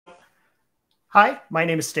Hi, my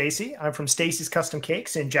name is Stacey. I'm from Stacey's Custom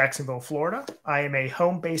Cakes in Jacksonville, Florida. I am a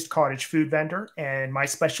home-based cottage food vendor, and my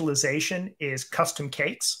specialization is custom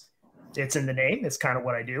cakes. It's in the name, it's kind of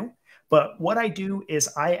what I do. But what I do is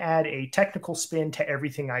I add a technical spin to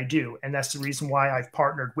everything I do, and that's the reason why I've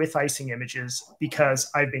partnered with Icing Images, because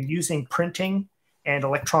I've been using printing and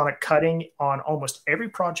electronic cutting on almost every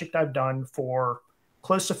project I've done for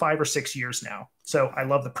close to 5 or 6 years now. So I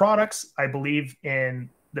love the products. I believe in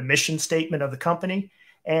the mission statement of the company.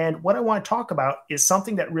 And what I want to talk about is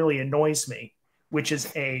something that really annoys me, which is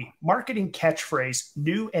a marketing catchphrase,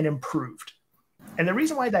 new and improved. And the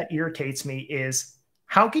reason why that irritates me is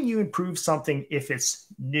how can you improve something if it's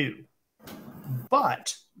new?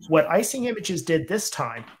 But what Icing Images did this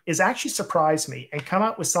time is actually surprise me and come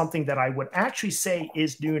out with something that I would actually say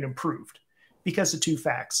is new and improved because of two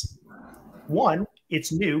facts. One,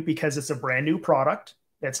 it's new because it's a brand new product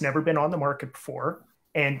that's never been on the market before.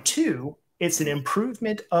 And two, it's an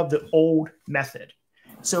improvement of the old method.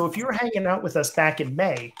 So if you were hanging out with us back in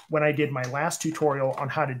May, when I did my last tutorial on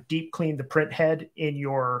how to deep clean the print head in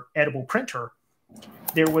your edible printer,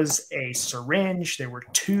 there was a syringe, there were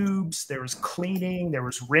tubes, there was cleaning, there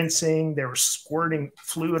was rinsing, there was squirting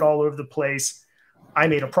fluid all over the place. I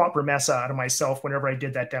made a proper mess out of myself whenever I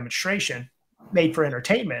did that demonstration, made for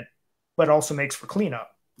entertainment, but also makes for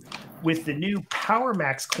cleanup. With the new Power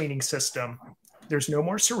Max cleaning system, there's no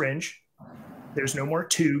more syringe. There's no more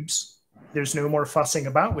tubes. There's no more fussing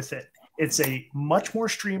about with it. It's a much more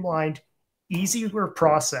streamlined, easier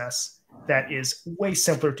process that is way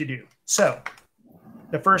simpler to do. So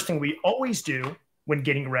the first thing we always do when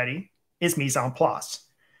getting ready is mise en place.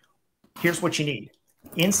 Here's what you need.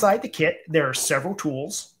 Inside the kit, there are several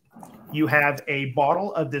tools. You have a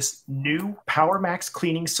bottle of this new Power Max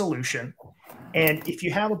cleaning solution. And if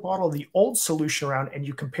you have a bottle of the old solution around and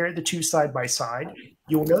you compare the two side by side,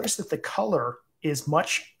 you'll notice that the color is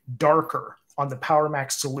much darker on the Power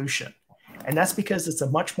Max solution. And that's because it's a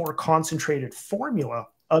much more concentrated formula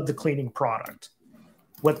of the cleaning product.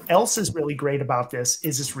 What else is really great about this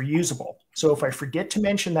is it's reusable. So if I forget to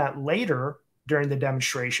mention that later during the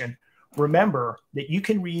demonstration, remember that you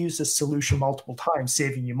can reuse this solution multiple times,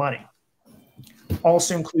 saving you money.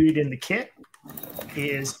 Also included in the kit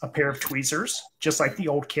is a pair of tweezers, just like the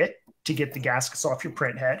old kit, to get the gaskets off your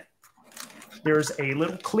print head. There's a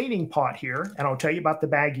little cleaning pot here, and I'll tell you about the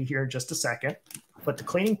baggie here in just a second, but the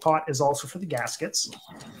cleaning pot is also for the gaskets.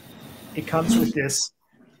 It comes with this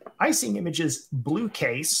Icing Images blue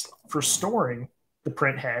case for storing the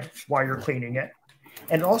print head while you're cleaning it.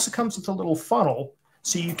 And it also comes with a little funnel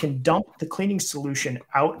so you can dump the cleaning solution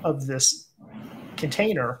out of this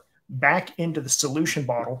container back into the solution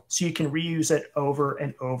bottle so you can reuse it over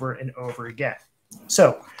and over and over again.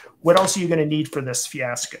 So what else are you going to need for this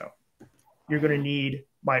fiasco? You're going to need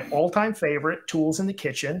my all-time favorite tools in the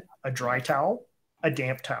kitchen, a dry towel, a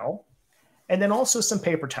damp towel, and then also some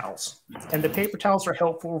paper towels. And the paper towels are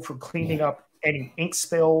helpful for cleaning up any ink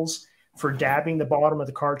spills, for dabbing the bottom of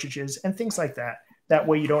the cartridges, and things like that. That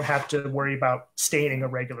way you don't have to worry about staining a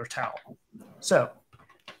regular towel. So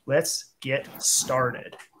let's get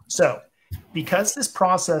started. So because this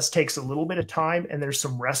process takes a little bit of time and there's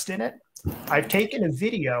some rest in it, I've taken a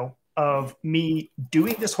video of me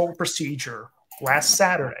doing this whole procedure last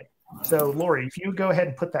Saturday. So Lori, if you go ahead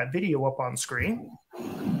and put that video up on screen,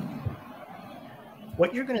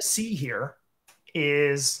 what you're going to see here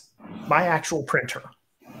is my actual printer.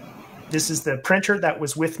 This is the printer that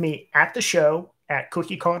was with me at the show at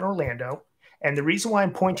CookieCon Orlando. And the reason why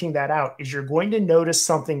I'm pointing that out is you're going to notice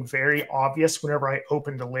something very obvious whenever I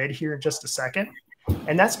open the lid here in just a second.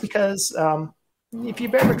 And that's because if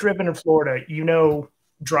you've ever driven in Florida, you know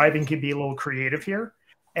driving can be a little creative here.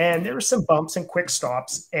 And there were some bumps and quick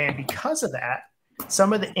stops. And because of that,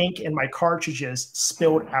 some of the ink in my cartridges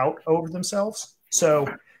spilled out over themselves. So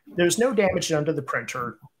there's no damage done to the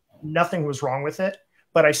printer. Nothing was wrong with it.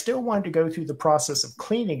 But I still wanted to go through the process of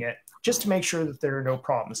cleaning it just to make sure that there are no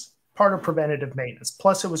problems. Part of preventative maintenance.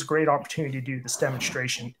 Plus, it was a great opportunity to do this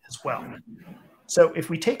demonstration as well. So if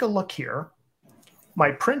we take a look here,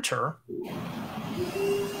 my printer,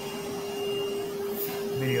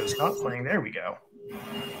 video's not playing, there we go.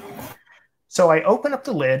 So I open up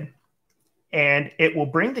the lid and it will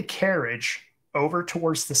bring the carriage over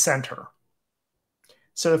towards the center.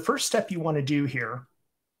 So the first step you want to do here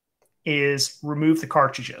is remove the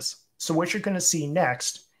cartridges. So what you're going to see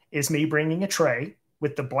next is me bringing a tray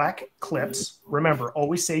with the black clips. Remember,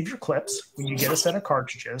 always save your clips when you get a set of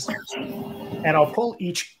cartridges. And I'll pull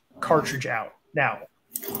each cartridge out. Now,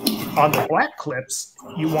 On the black clips,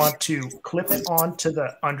 you want to clip it onto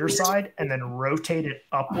the underside and then rotate it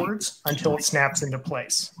upwards until it snaps into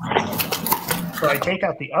place. So I take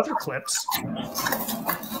out the other clips,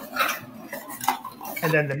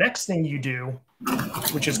 and then the next thing you do,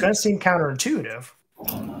 which is going to seem counterintuitive,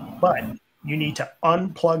 but you need to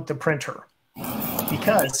unplug the printer.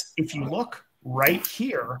 Because if you look right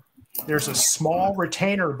here, there's a small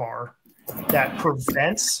retainer bar that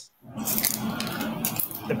prevents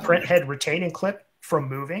the printhead retaining clip from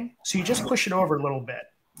moving. So you just push it over a little bit.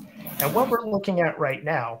 And what we're looking at right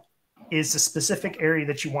now is the specific area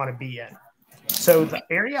that you want to be in. So the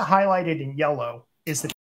area highlighted in yellow is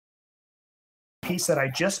the piece that I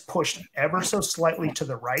just pushed ever so slightly to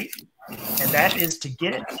the right. And that is to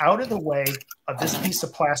get it out of the way of this piece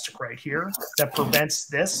of plastic right here that prevents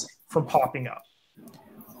this from popping up.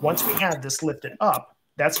 Once we have this lifted up,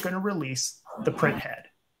 that's going to release the printhead.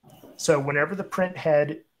 So whenever the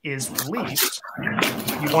printhead is released,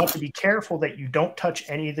 you want to be careful that you don't touch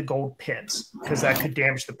any of the gold pins because that could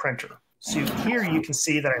damage the printer. So here you can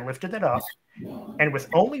see that I lifted it up, and with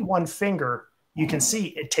only one finger, you can see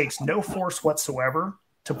it takes no force whatsoever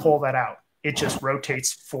to pull that out. It just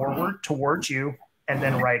rotates forward towards you and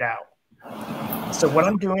then right out. So what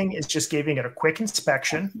I'm doing is just giving it a quick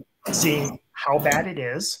inspection, seeing how bad it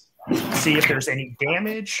is, see if there's any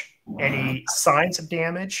damage, any signs of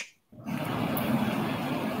damage,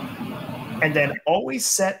 and then always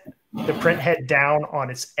set the printhead down on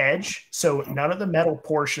its edge so none of the metal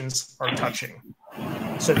portions are touching.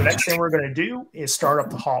 So the next thing we're going to do is start up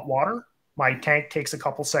the hot water. My tank takes a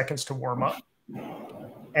couple seconds to warm up.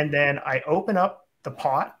 And then I open up the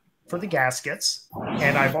pot for the gaskets.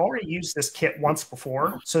 And I've already used this kit once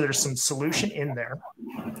before, so there's some solution in there.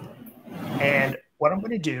 And what I'm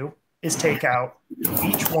going to do is take out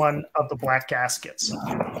each one of the black gaskets.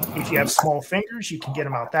 If you have small fingers, you can get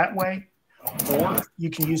them out that way, or you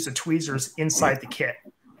can use the tweezers inside the kit.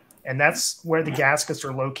 And that's where the gaskets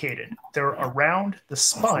are located. They're around the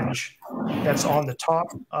sponge that's on the top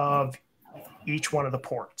of each one of the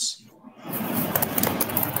ports.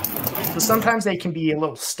 So sometimes they can be a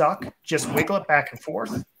little stuck. Just wiggle it back and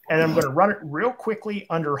forth. And I'm going to run it real quickly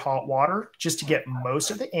under hot water just to get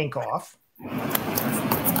most of the ink off.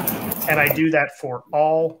 And I do that for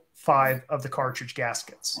all 5 of the cartridge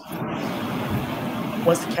gaskets.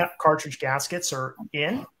 Once the cartridge gaskets are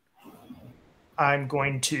in, I'm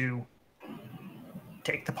going to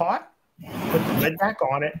take the pot, put the lid back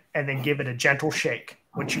on it, and then give it a gentle shake.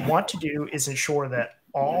 What you want to do is ensure that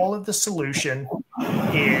all of the solution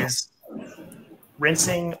is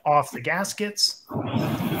rinsing off the gaskets.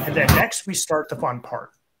 And then next we start the fun part.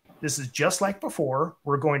 This is just like before.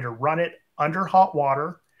 We're going to run it under hot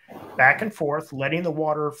water, back and forth, letting the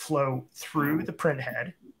water flow through the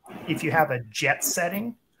printhead. If you have a jet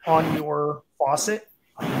setting on your faucet,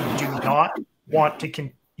 you do not want to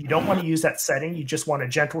you don't want to use that setting. You just want a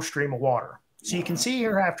gentle stream of water. So you can see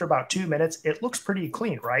here after about 2 minutes, it looks pretty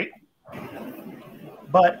clean, right?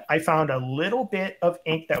 But I found a little bit of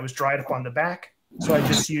ink that was dried up on the back. So I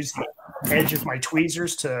just used the edge of my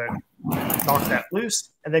tweezers to knock that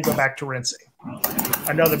loose and then go back to rinsing.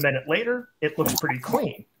 Another minute later, it looks pretty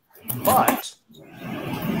clean. But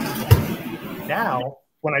now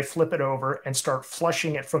when I flip it over and start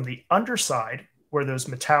flushing it from the underside where those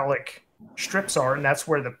metallic strips are, and that's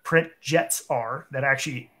where the print jets are that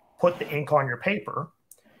actually put the ink on your paper,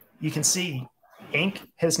 you can see ink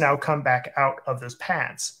has now come back out of those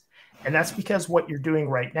pads. And that's because what you're doing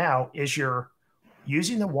right now is you're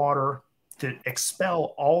using the water to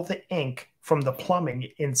expel all the ink from the plumbing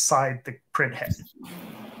inside the printhead.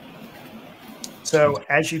 So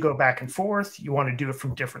as you go back and forth, you want to do it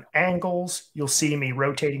from different angles. You'll see me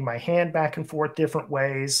rotating my hand back and forth different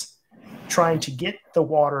ways, trying to get the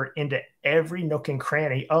water into every nook and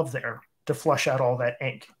cranny of there to flush out all that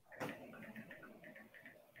ink.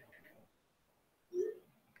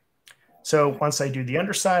 So once I do the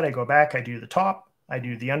underside, I go back, I do the top, I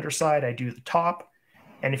do the underside, I do the top.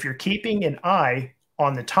 And if you're keeping an eye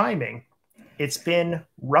on the timing, it's been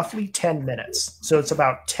roughly 10 minutes. So it's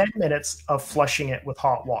about 10 minutes of flushing it with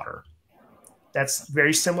hot water. That's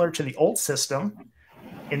very similar to the old system.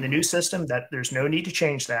 In the new system, that there's no need to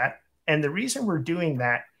change that. And the reason we're doing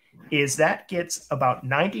that is that gets about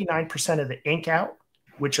 99% of the ink out,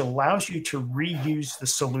 which allows you to reuse the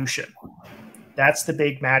solution. That's the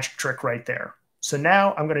big magic trick right there. So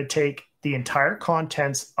now I'm going to take the entire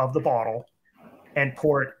contents of the bottle and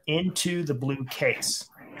pour it into the blue case.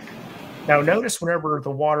 Now notice whenever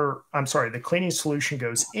the cleaning solution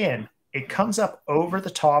goes in, it comes up over the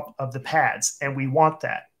top of the pads, and we want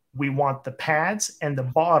that we want the pads and the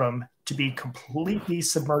bottom to be completely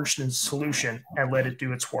submerged in solution and let it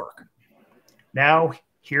do its work. Now,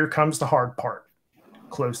 here comes the hard part.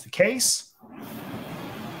 Close the case,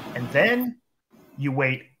 and then you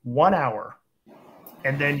wait 1 hour,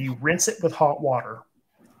 and then you rinse it with hot water,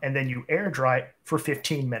 and then you air dry it for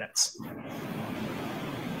 15 minutes.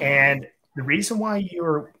 And the reason why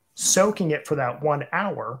you're soaking it for that 1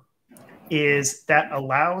 hour is that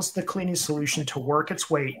allows the cleaning solution to work its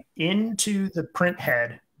way into the print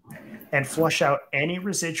head and flush out any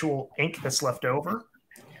residual ink that's left over.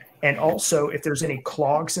 And also, if there's any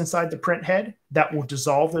clogs inside the print head, that will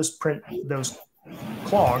dissolve those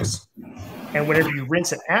clogs. And whenever you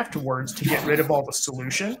rinse it afterwards to get rid of all the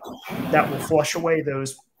solution, that will flush away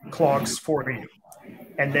those clogs for you.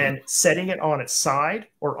 And then setting it on its side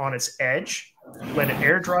or on its edge, let it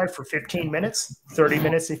air dry for 15 minutes, 30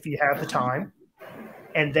 minutes if you have the time,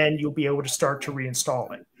 and then you'll be able to start to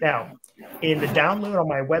reinstall it. Now, in the download on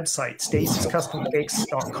my website,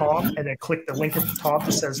 staceyscustomcakes.com, and then click the link at the top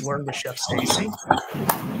that says Learn with Chef Stacey.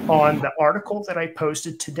 On the article that I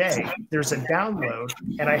posted today, there's a download,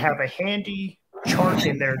 and I have a handy chart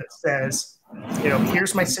in there that says,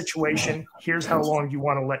 here's my situation. Here's how long you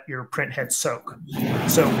want to let your print head soak.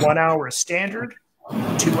 So 1 hour is standard,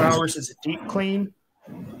 2 hours is a deep clean,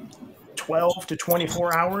 12 to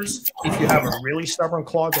 24 hours if you have a really stubborn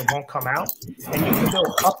clog that won't come out, and you can go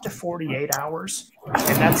up to 48 hours.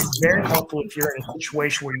 And that's very helpful if you're in a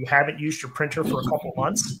situation where you haven't used your printer for a couple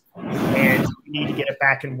months and you need to get it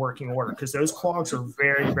back in working order, because those clogs are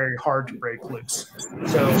very, very hard to break loose.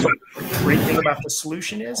 So the great thing about the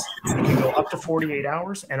solution is you can go up to 48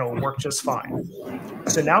 hours and it'll work just fine.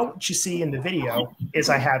 So now what you see in the video is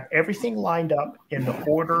I have everything lined up in the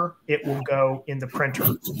order it will go in the printer.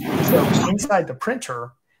 So inside the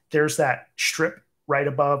printer, there's that strip right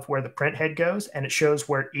above where the print head goes, and it shows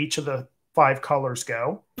where each of the 5 colors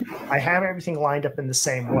go. I have everything lined up in the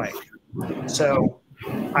same way. So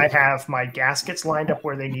I have my gaskets lined up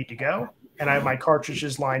where they need to go, and I have my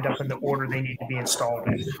cartridges lined up in the order they need to be installed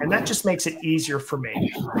in. And that just makes it easier for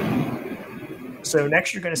me. So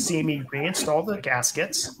next you're going to see me reinstall the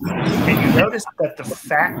gaskets, and you notice that the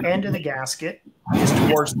fat end of the gasket is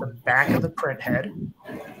towards the back of the print head,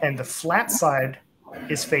 and the flat side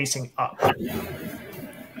is facing up.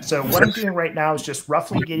 So what I'm doing right now is just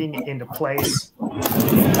roughly getting it into place.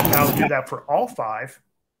 And I'll do that for all 5,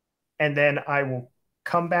 and then I will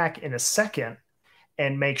come back in a second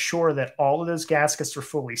and make sure that all of those gaskets are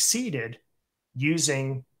fully seated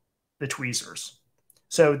using the tweezers.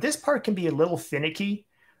 So this part can be a little finicky.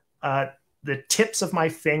 The tips of my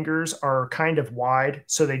fingers are kind of wide,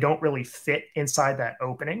 so they don't really fit inside that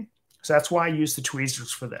opening. So that's why I use the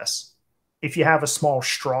tweezers for this. If you have a small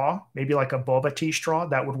straw, maybe like a boba tea straw,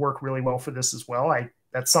 that would work really well for this as well.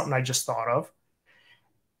 That's something I just thought of.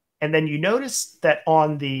 And then you notice that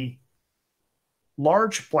on the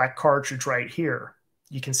large black cartridge right here,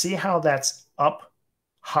 you can see how that's up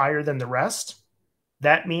higher than the rest.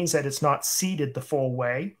 That means that it's not seated the full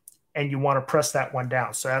way, and you want to press that one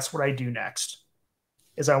down. So that's what I do next,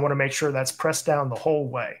 is I want to make sure that's pressed down the whole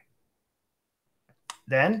way.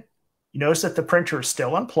 Then you notice that the printer is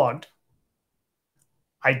still unplugged.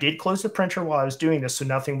 I did close the printer while I was doing this so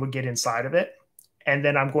nothing would get inside of it. And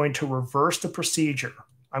then I'm going to reverse the procedure.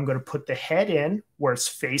 I'm going to put the head in where it's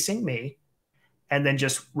facing me, and then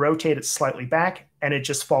just rotate it slightly back, and it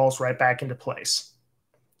just falls right back into place.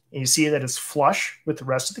 And you see that it's flush with the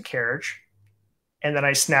rest of the carriage. And then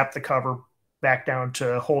I snap the cover back down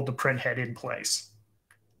to hold the print head in place.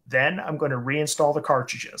 Then I'm going to reinstall the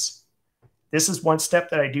cartridges. This is one step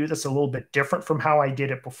that I do that's a little bit different from how I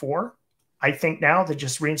did it before. I think now that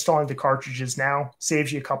just reinstalling the cartridges now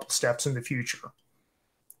saves you a couple steps in the future.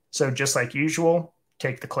 So just like usual,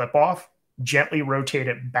 take the clip off, gently rotate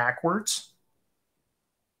it backwards,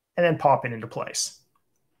 and then pop it into place.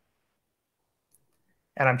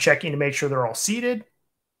 And I'm checking to make sure they're all seated,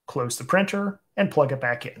 close the printer, and plug it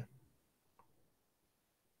back in.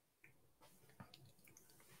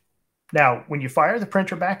 Now, when you fire the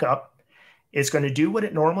printer back up, it's going to do what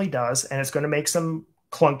it normally does, and it's going to make some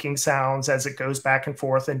clunking sounds as it goes back and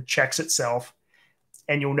forth and checks itself.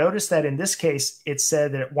 And you'll notice that in this case, it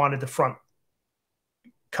said that it wanted the front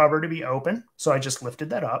cover to be open. So I just lifted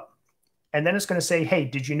that up. And then it's going to say, hey,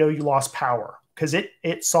 did you know you lost power? Because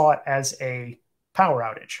it saw it as a power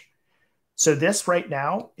outage. So this right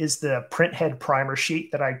now is the Printhead primer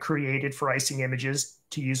sheet that I created for Icing Images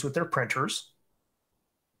to use with their printers.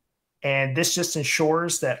 And this just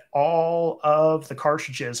ensures that all of the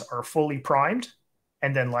cartridges are fully primed.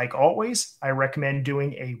 And then, like always, I recommend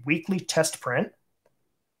doing a weekly test print.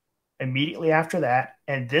 immediately after that.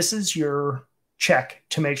 And this is your check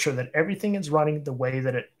to make sure that everything is running the way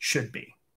that it should be.